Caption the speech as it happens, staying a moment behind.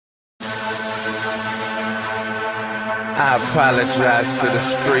I apologize to the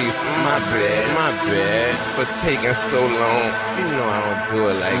streets, my bad, for taking so long. You know I don't do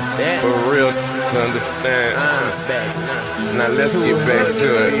it like that. For real, understand. I'm back now. Now let's get back to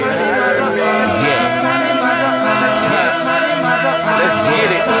it. Let's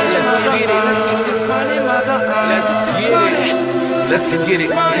get it. Let's get it.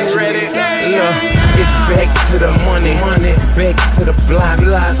 You ready? Look, it's back to the money, back to the block,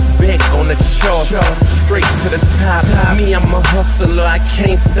 back on the charts, straight to the top. Me, I'm a hustler, I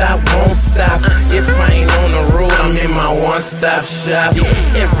can't stop, won't stop. If I ain't on the road, I'm in my one-stop shop.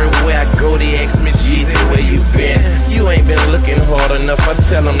 Everywhere I go, they ask me, Jeezy, where you been? You ain't been looking hard enough, I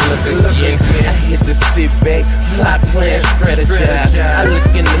tell them, look again. I hit the sit back, plot, plan, strategize. I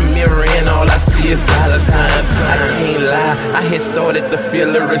look in the mirror and all I see is dollar signs. I can't lie, I had started to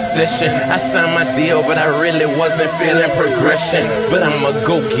feel a recession. I signed my deal, but I really wasn't feeling progression. But I'm a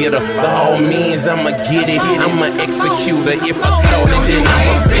go-getter, by all means I'ma get it. I'm an executor, if I start it then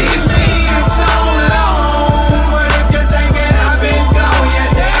I'ma finish it.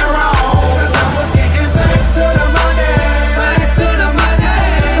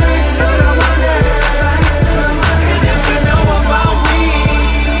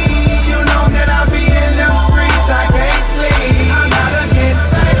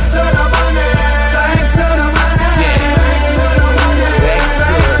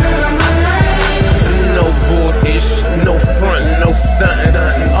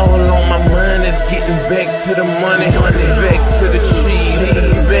 Back to the money, back to the cheese,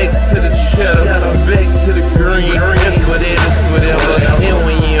 back to the cheddar, back to the green. And for that it's whatever. And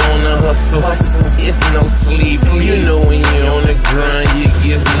when you on the hustle, it's no sleep. You know when you on the grind, you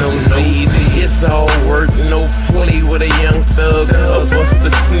get no sleep. It's all work, no play with a young thug. A buster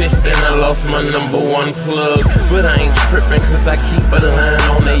snitched and I lost my #1 plug. But I ain't tripping cause I keep a line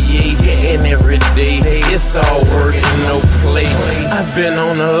on the yay. And every day, it's all work and no play. I've been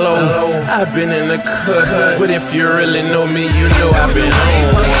on the low, I've been in the cut. But if you really know me, you know I've been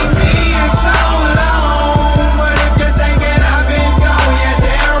on one.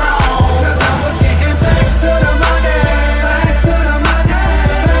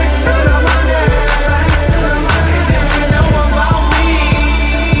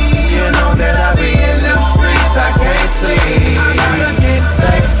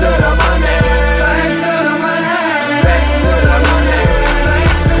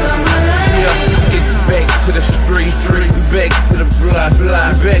 Back to the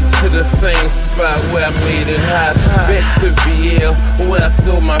block, back to the same spot where I made it hot. Back to VL, where I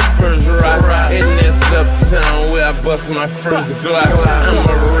sold my first rock. And that's Uptown, where I bust my first Glock. I'm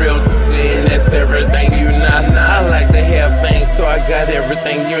a real and that's everything you not. I like to have things, so I got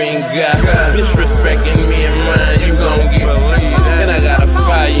everything you ain't got. Disrespecting me and mine, you gon' get believed. And I got a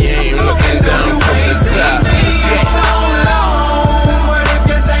fire, you ain't looking down from the top.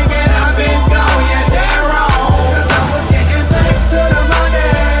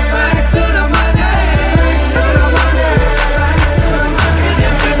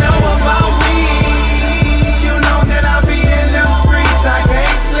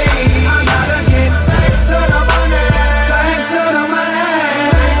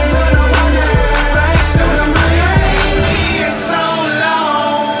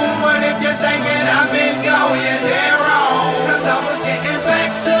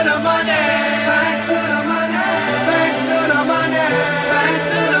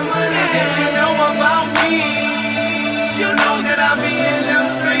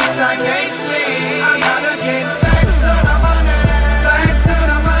 I can't sleep. I gotta get back to the money. Back to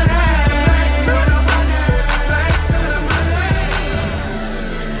the money. Back to the money. Back to the money.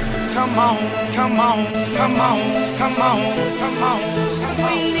 Come on, come on, come on, come on, come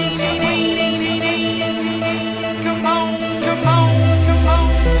on.